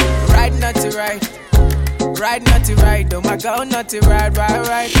 Ride not to ride. Ride not to ride, oh my girl not to ride.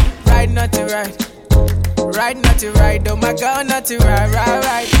 Ride not to ride. Ride not to ride, oh my girl not to ride.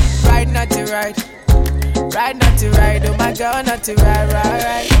 Ride not to ride. Ride not to ride, oh my girl not to ride.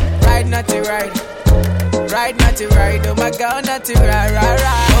 Ride not to ride. Ride not to ride, oh my girl not to ride.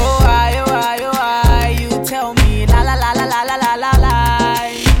 Oh why, you tell me la la la la la la la la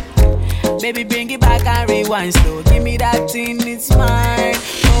la. Baby bring it back and rewind slow. Give me that thing, it's mine.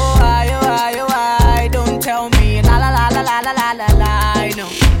 Oh why, don't tell me la la la la la la la la la. No,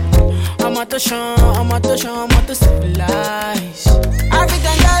 I'm out to show, I'm out to civilize.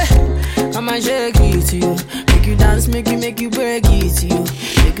 African girl, I'ma shake it to you. Make you dance, make you break it to you.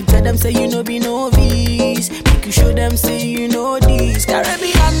 Make you tell them say you no be novice. Make you show them say you know this.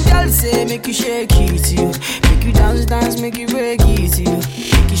 Caribbean girl say make you shake it to you. Make you dance, make you break it to you.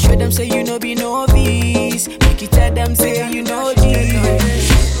 Make you show them say you no be novice. Make you tell them say you know this.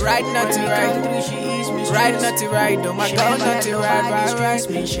 Ride not to ride, ride not to ride, oh my girl not to ride.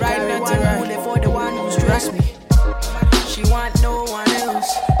 Ride not to ride, for the one who stress me. She want no one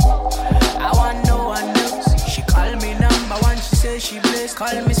else. I want no one else. She call me number one, she say she blessed.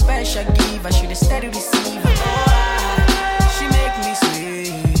 Call me special giver, she the steady receiver. Oh, she make me sweet.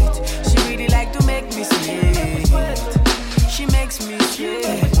 She really like to make me sweet. She makes me sweet.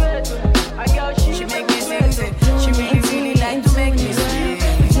 She make me sing. She really like to make me sweet.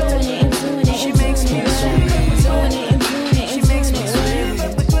 She makes me sweet. She makes me sweet.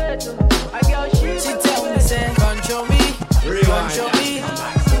 She tell me say control me, control me.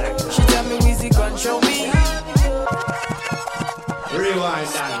 She tell me Wizzy control me. Rewind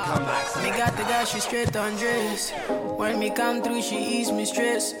and come back. Me got the girl, she straight on dress. When me come through, she ease me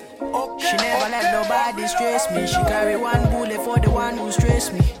stress. She never let nobody stress me. She carry one bullet for the one who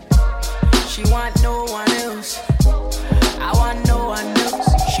stress me. She want no one else. I want no one else.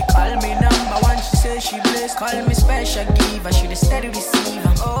 She call me number one, she say she blessed. Call me special giver, she the steady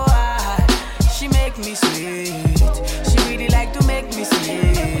receiver. Oh, she make me sweet. She really like to make me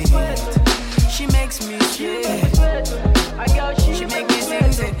sweet. She makes me sweet. She make me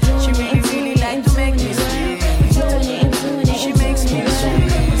sing. She really like to make me sweet. She makes me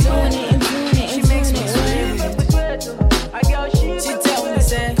sweet. She makes me sweet. She tell me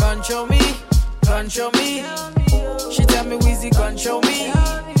say control me, control me. She tell me Wizzy control me.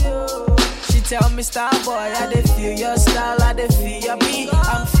 She tell me StarBoy, I dey feel your style, I dey feel your beat.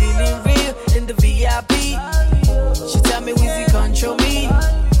 I'm feeling real in the VIP. She tell me Wizzy control me.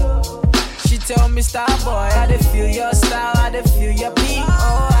 She tell me StarBoy, I dey feel your style, I dey feel your beat.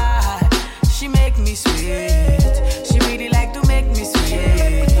 Oh, she make me sweet. She really like to make me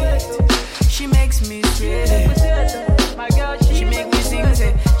sweet. She makes me sweet. She make me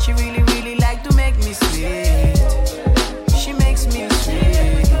sing. She really like to make me sweet. She makes me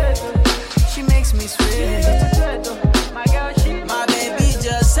sweet. She makes me sweet. My baby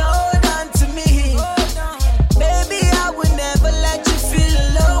just hold on to me. Baby, I will never let you feel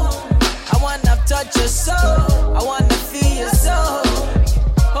alone. I wanna touch your soul. I wanna feel your soul.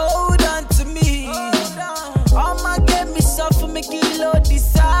 Hold on to me. I'ma get me suffer, me kilo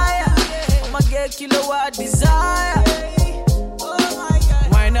desire. I'ma get kilowatt desire.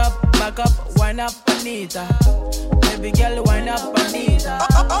 Wind up, back up, wind up, Anita. Baby girl, wind up, Anita.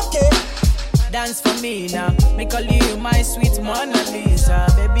 Okay. Dance for me now. Me call you my sweet Mona Lisa.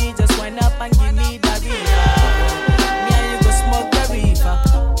 Baby, just wind up and give me that reefer. Me and you go smoke the reefer.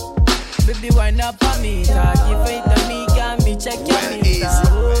 Baby, wind up on me. Talk if it to me, can me check your Insta.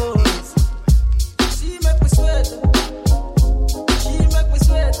 Oh. She make me sweat. She make me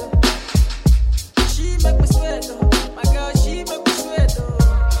sweat. She make me sweat. My girl, she make me sweat.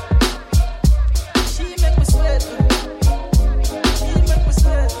 She make me sweat. She make me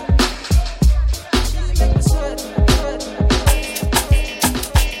sweat. She make me sweat.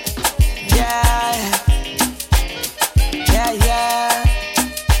 Yeah. Yeah, yeah.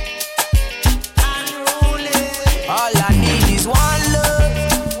 All I need is one love.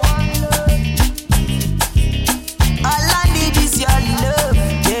 All I need is your love,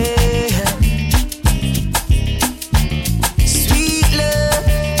 yeah. Sweet love,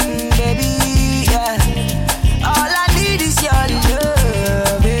 baby, yeah. All I need is your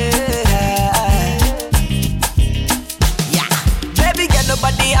love, yeah. Baby girl,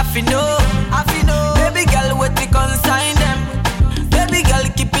 nobody have to know. Baby girl, what we consign them. Baby girl,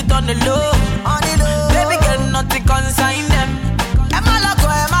 keep it on the low. Baby girl, nothing consign them. Am I love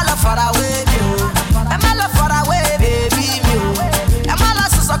far away, me? Am I love far away, baby, me? Am I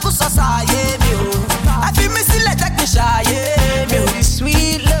love so yeah, me? I feel me still like me shy, yeah, me. This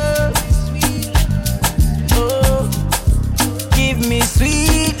sweet love, oh, give me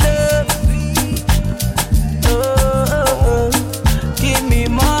sweet love, oh, give me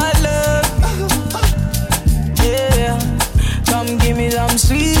more love, yeah. Come give me some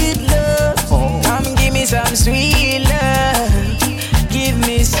sweet love. Come give me some sweet love. Give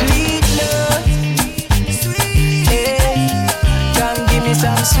me sweet love. Yeah. Come give me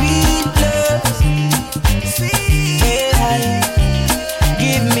some sweet love. Yeah.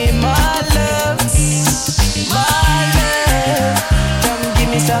 Give me more love. More love. Come give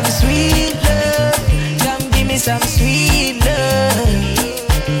me some sweet love. Come give me some sweet love.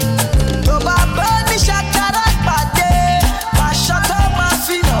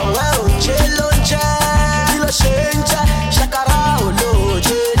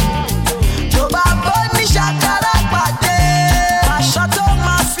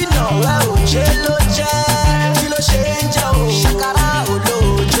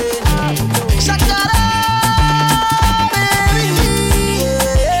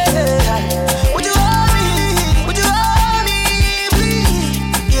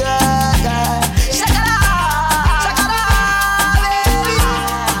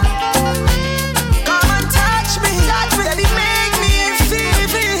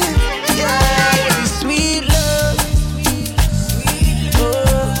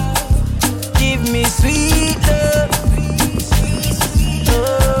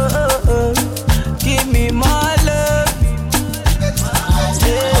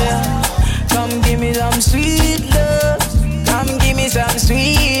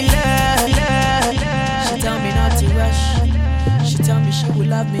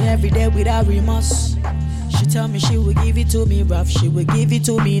 Without remorse. She tell me she will give it to me rough, she will give it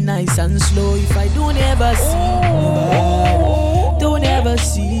to me nice and slow. If I don't ever see, don't ever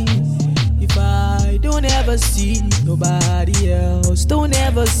see. If I don't ever see nobody else, don't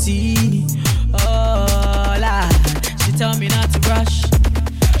ever see. Oh, Lord. She tell me not to rush.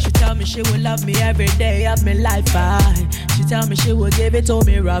 She tell me she will love me every day of my life. She tell me she will give it to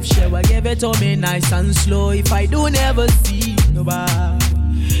me rough, she will give it to me nice and slow. If I don't ever see nobody,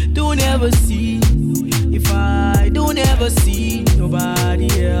 don't ever see. If I don't ever see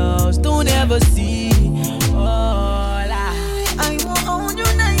nobody else, don't ever see. Oh, I will hold you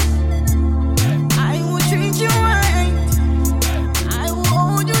nice. I will treat you right. I will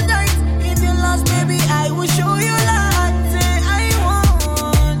hold you tight. If you're lost, baby, I will show you light. Say I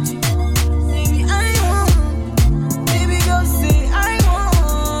want, baby, I want. Baby, go say I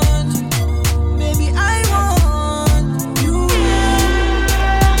want, baby, I want you.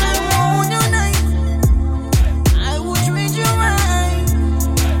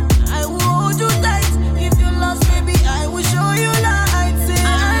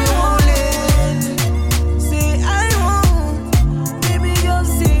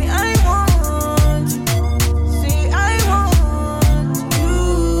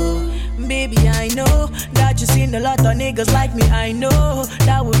 A lot of niggas like me, I know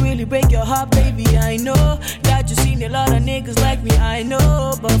that would really break your heart, baby. I know that you seen a lot of niggas like me, I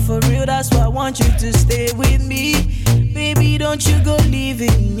know. But for real, that's why I want you to stay with me, baby. Don't you go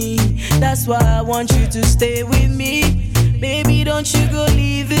leaving me. That's why I want you to stay with me, baby. Don't you go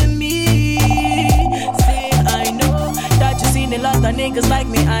leaving me. Say I know that you seen a lot of niggas like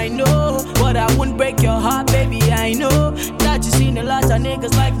me, I know. But I wouldn't break your heart, baby. I know that you seen a lot of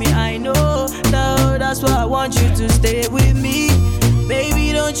niggas like me, I know. No, that's why I want you to stay with me,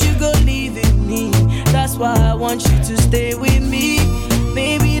 baby. Don't you go leaving me. That's why I want you to stay with me,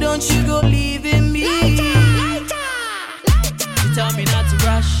 Baby, don't you go leaving me. She told me not to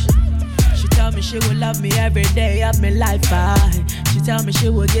rush. She told me she would love me every day of my life. She tell me she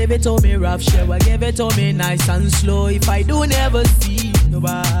will give it to me rough. She will give it to me nice and slow. If I do never see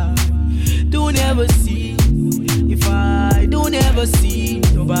nobody, do never see. If I do never see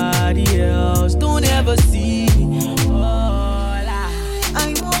nobody else, do never see.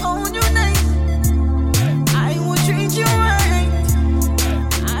 I will hold you nice. I will treat you right.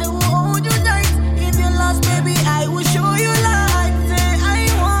 I will hold you tight. If you're lost, baby, I will show you light. Say I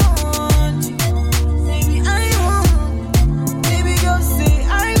want you. Baby, I want. Baby, girl, say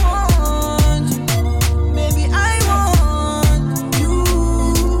I want you. Baby, I want you.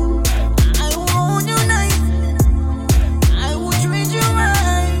 I will hold you nice. I will treat you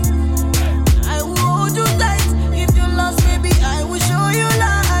right. I will hold you tight. If you're lost, baby, I will show you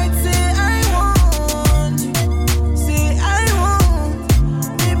light. Say I want you. Say I want.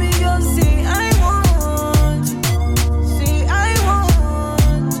 Baby, girl, say I want you. Say I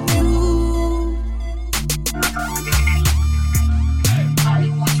want you.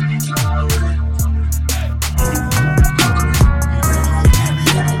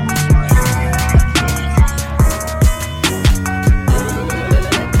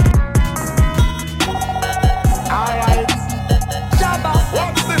 Alright. Shabba.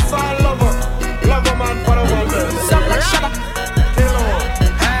 What's this all lover? Lover man for the woman. Some like Shabba. Kill on.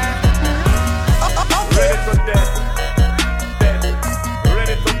 Ready for death. Dead.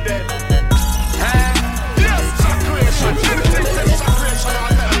 Ready for death. Yes, sacration. Sacration and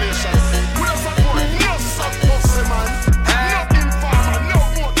annihilation. We don't support no pussy man. No informer, no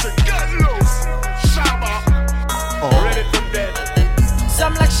watcher. Get loose. Shabba. Ready for death.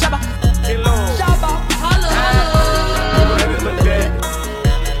 Some like Shabba. Kill on. Shabba. Hello. Ready for death.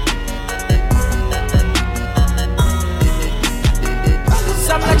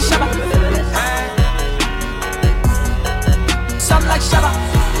 Some like Shabba. Some like Shabba.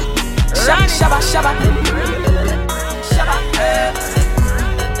 Shabba, Shabba, Shabba. Shabba.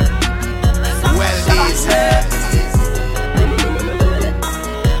 Well, these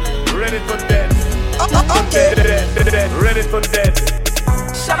Ready for death. Okay. Dead. Ready for death.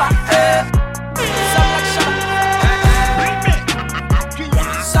 Shabba. Some like Shabba.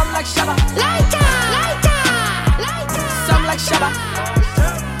 Some like Shabba. Some like Shabba.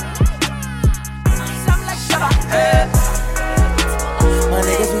 Some like Shabba. My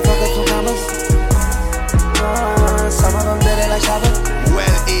niggas be fucking for commas. Some of them did it like Shabba.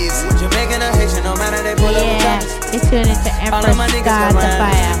 well easy. Jamaican or Haitian, no matter they pull up with Yeah, choppers. it's tuning into All of Empress my niggas God go to round.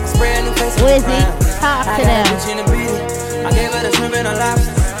 Fyah. Spray a new face on Wizzy, the ground. talk I to got them. a bitch in the beat. I gave her the shrimp and a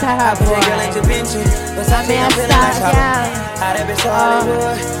lobster. I put that girl like Da Vinci, but something I'm feeling like Shabba. How that bitch so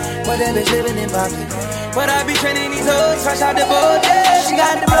Hollywood, but that bitch living in Boston. But I be training these hoes, fresh out the boat, yeah. She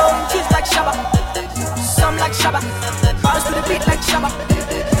got the blowing kids like Shabba. Some like Shabba. Bounce to the beat like Shabba.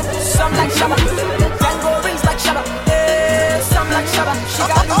 Some like Shabba. Tango rings like Shabba. Some like Shabba. She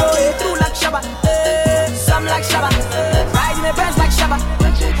got me rolling through like Shabba. Some like Shabba. Riding the Benz like Shabba.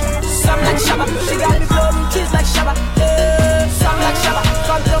 Some like Shabba. She got me blowing kids like Shabba. Some like Shabba.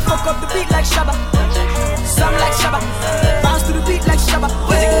 Come to fuck up the beat like Shabba. Some like Shabba. Bounce to the beat like Shabba.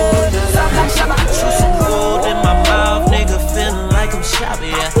 Some like Shabba. Gold in my mouth, nigga feeling like I'm Shabba,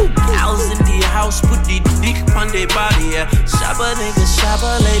 yeah. Owls in the house, put the dick on their body, yeah. Shabba, nigga,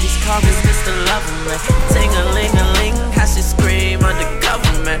 Shabba, ladies call me Mr. Loverman. Ting-a-ling-a-ling, how she scream under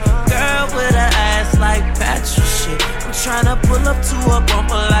government. Girl with her ass like Patrick shit. I'm tryna pull up to a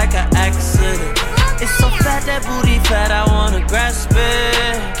bumper like an accident. It's so fat, that booty fat, I wanna grasp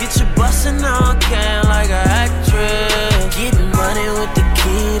it. Get you bustin' on can like an actress. Getting money with the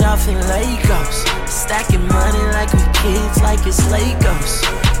kid off in Lagos. Stacking money like we kids, like it's Legos.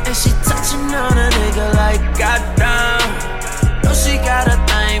 And she touching on a nigga like goddamn. No, she got a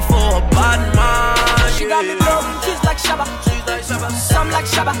thing for a bottom man. She got me blowing kids like Shabba. Some like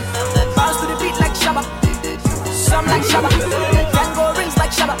Shabba. Bounce to the beat like Shabba. Some like Shabba. Tango rings like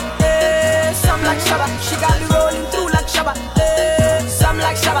Shabba. Some like Shabba. She got me rolling through like Shabba. Some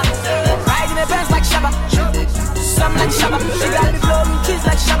like Shabba. Riding the Benz like Shabba. Some like Shabba. She got me blowing kids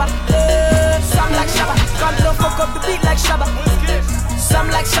like Shabba. Some like Shabba. Come to fuck up the beat like Shabba. Some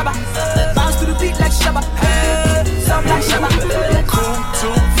like Shabba. Bounce to the beat like Shabba. Some like Shabba. Cool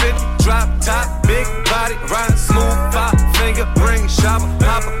 250, drop top, big body, ride smooth, 5-finger ring, Shabba,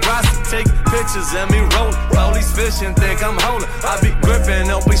 paparazzi, take pictures and me rollin'. Police fishing, think I'm holding. I be gripping,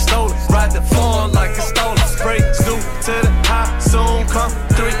 don't be stolen. Ride the phone like it's stolen. Spray, scoop to the high, soon come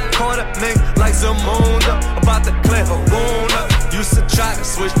 3-quarter nigga like some moon up. About to clear a wound up. Used to try to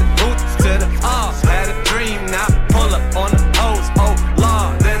switch the boot to the R. Had a dream, now pull up on the O's. Oh, Lord.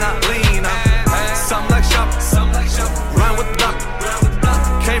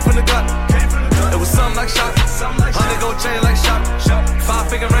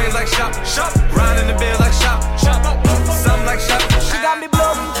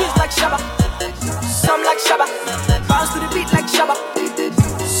 Shabba. Some like Shabba. Bounce to the beat like Shabba.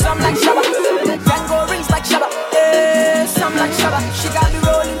 Some like Shabba. Django rings like Shabba. Some like Shabba. She got me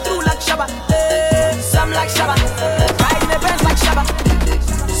rolling through like Shabba. Some like Shabba. Riding the Benz like Shabba.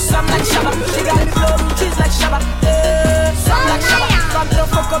 Some like Shabba. She got me blowing trees like Shabba. Some like Shabba. Come to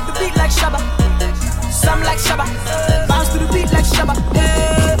fuck up the beat like Shabba. Some like Shabba. Bounce to the beat like Shabba.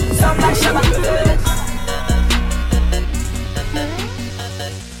 Some like Shabba.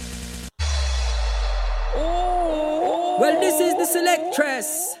 Well, this is the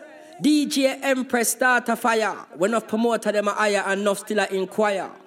selectress. DJ Empress start a fire. When enough promoter them a hire and enough still a inquire.